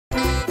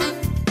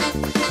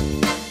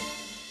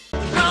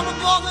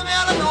4th of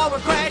Illinois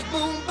with crash,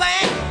 boom,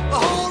 bang. The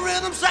whole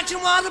rhythm section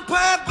was a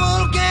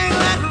purple gang.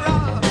 Let's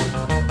rock.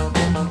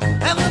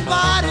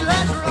 Everybody,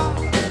 let's rock.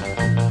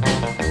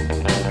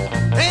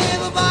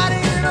 Everybody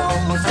in the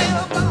whole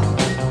sailor block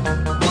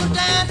was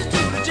dancing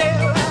to the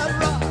jail. Let's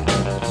rock.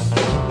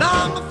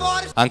 Number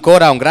 40.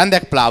 Ancora un grande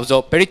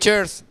applauso per i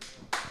Cheers.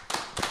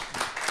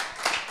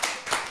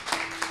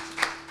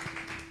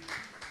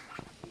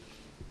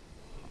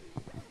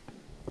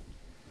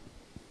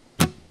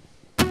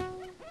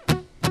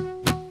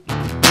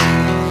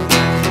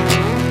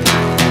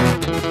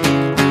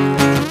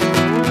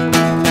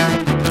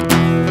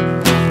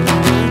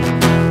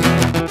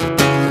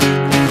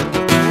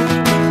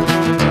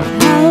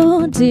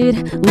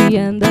 Did we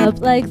end up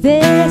like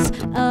this?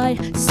 I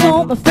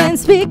saw my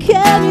friends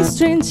becoming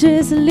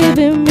strangers,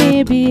 leaving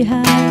me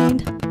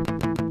behind.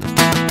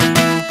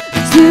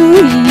 Do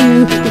you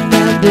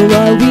remember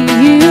what we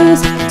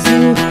used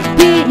to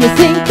be? You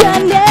think I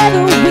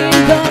never win,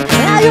 but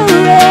I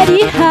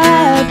already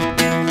have.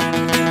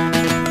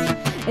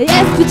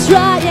 If you're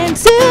trying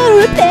to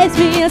replace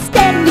me, I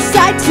stand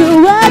beside to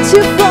watch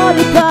you fall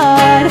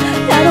apart.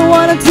 I don't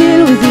wanna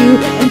deal with you,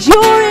 and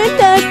you're in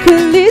a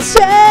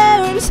collision.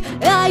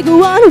 I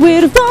go on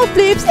with front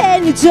flips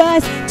and you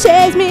just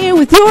chase me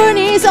with your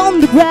knees on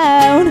the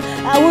ground.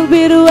 I won't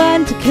be the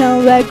one to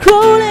come back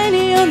crawling.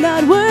 You're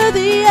not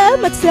worthy of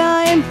my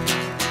time.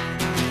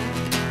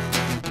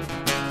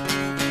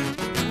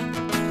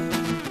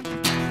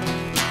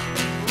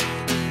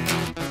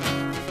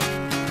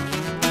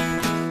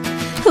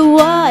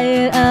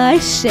 Why I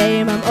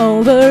shame, I'm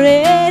over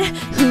it.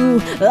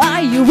 Who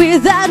are you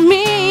without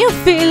me? You're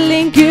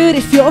feeling good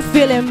if you're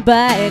feeling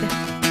bad.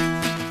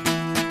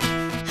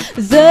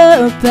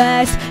 The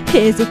past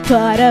is a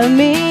part of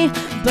me,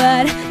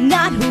 but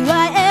not who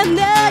I am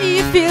now.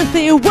 Your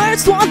filthy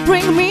words won't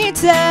bring me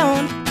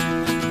down.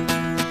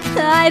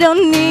 I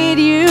don't need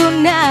you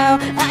now,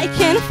 I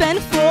can fend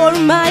for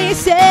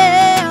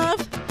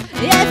myself.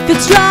 If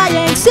you're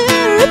trying to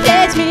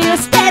replace me, I'll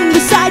stand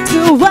beside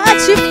to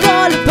watch you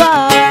fall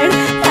apart.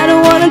 I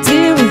don't wanna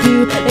deal with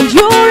you, and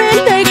you're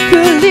in a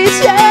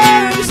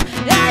collision.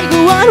 I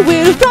go on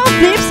with front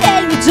flips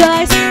and you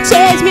just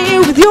chase me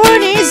with your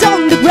knees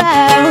on the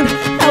ground.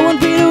 I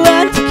won't be the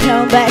one to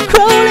come back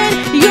crawling.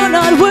 You're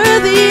not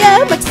worthy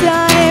of my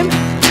time.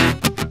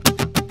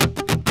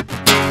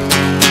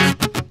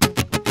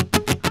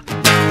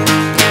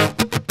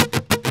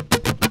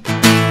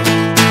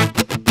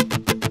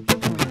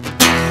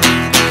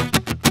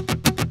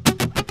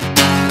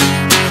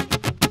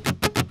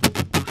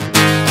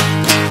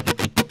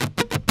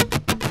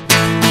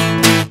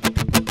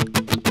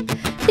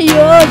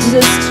 You're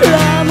just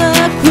drama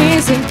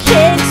queens and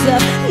kings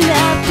of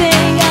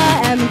nothing.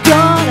 I am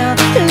gonna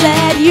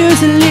let you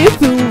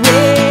slip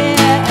away.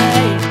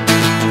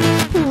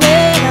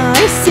 When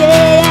I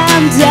say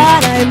I'm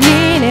done, I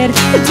mean it.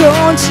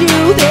 Don't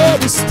you dare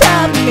to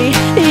stop me.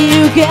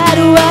 You got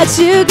what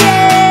you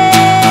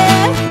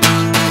get.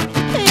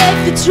 If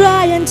you're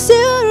trying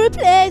to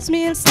replace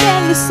me and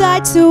stand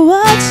aside to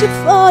watch you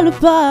fall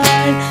apart,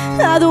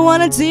 I don't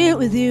wanna deal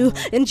with you,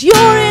 and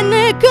you're in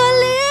a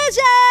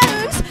collision.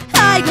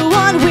 I go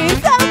on with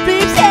front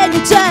flips and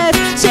you just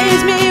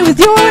chase me with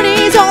your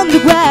knees on the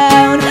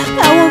ground.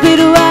 I won't be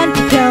the one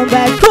to come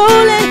back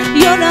crawling.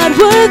 You're not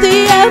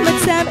worthy of my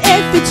time.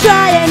 If you're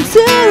trying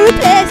to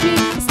replace me,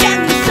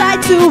 stand aside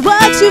to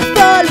watch you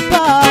fall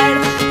apart.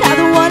 I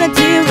don't wanna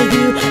deal with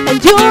you, and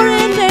you're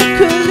in a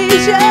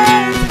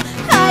collision.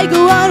 I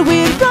go on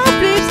with front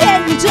flips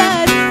and you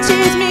just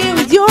chase me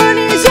with your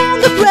knees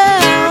on the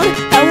ground.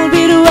 I won't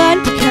be the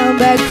one to come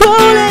back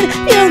crawling.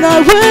 You're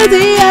not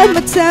worthy of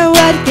my time.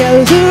 What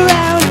goes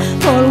around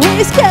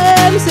always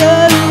comes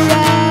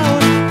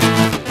around.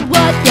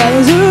 What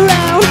goes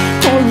around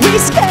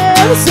always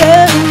comes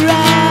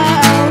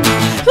around.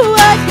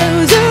 What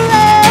goes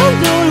around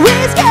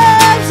always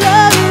comes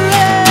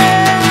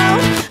around.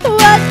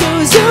 What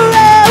goes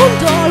around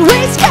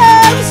always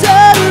comes around.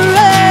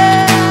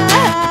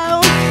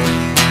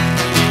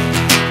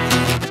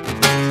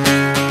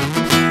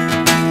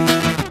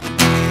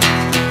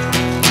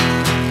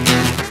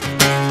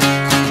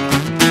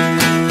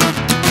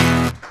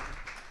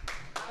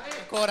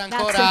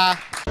 Ancora.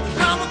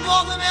 Number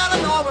 4th of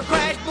Illinois with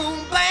crash, boom,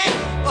 bang.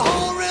 The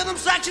whole rhythm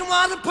section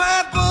was a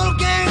purple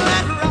gang.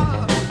 Let's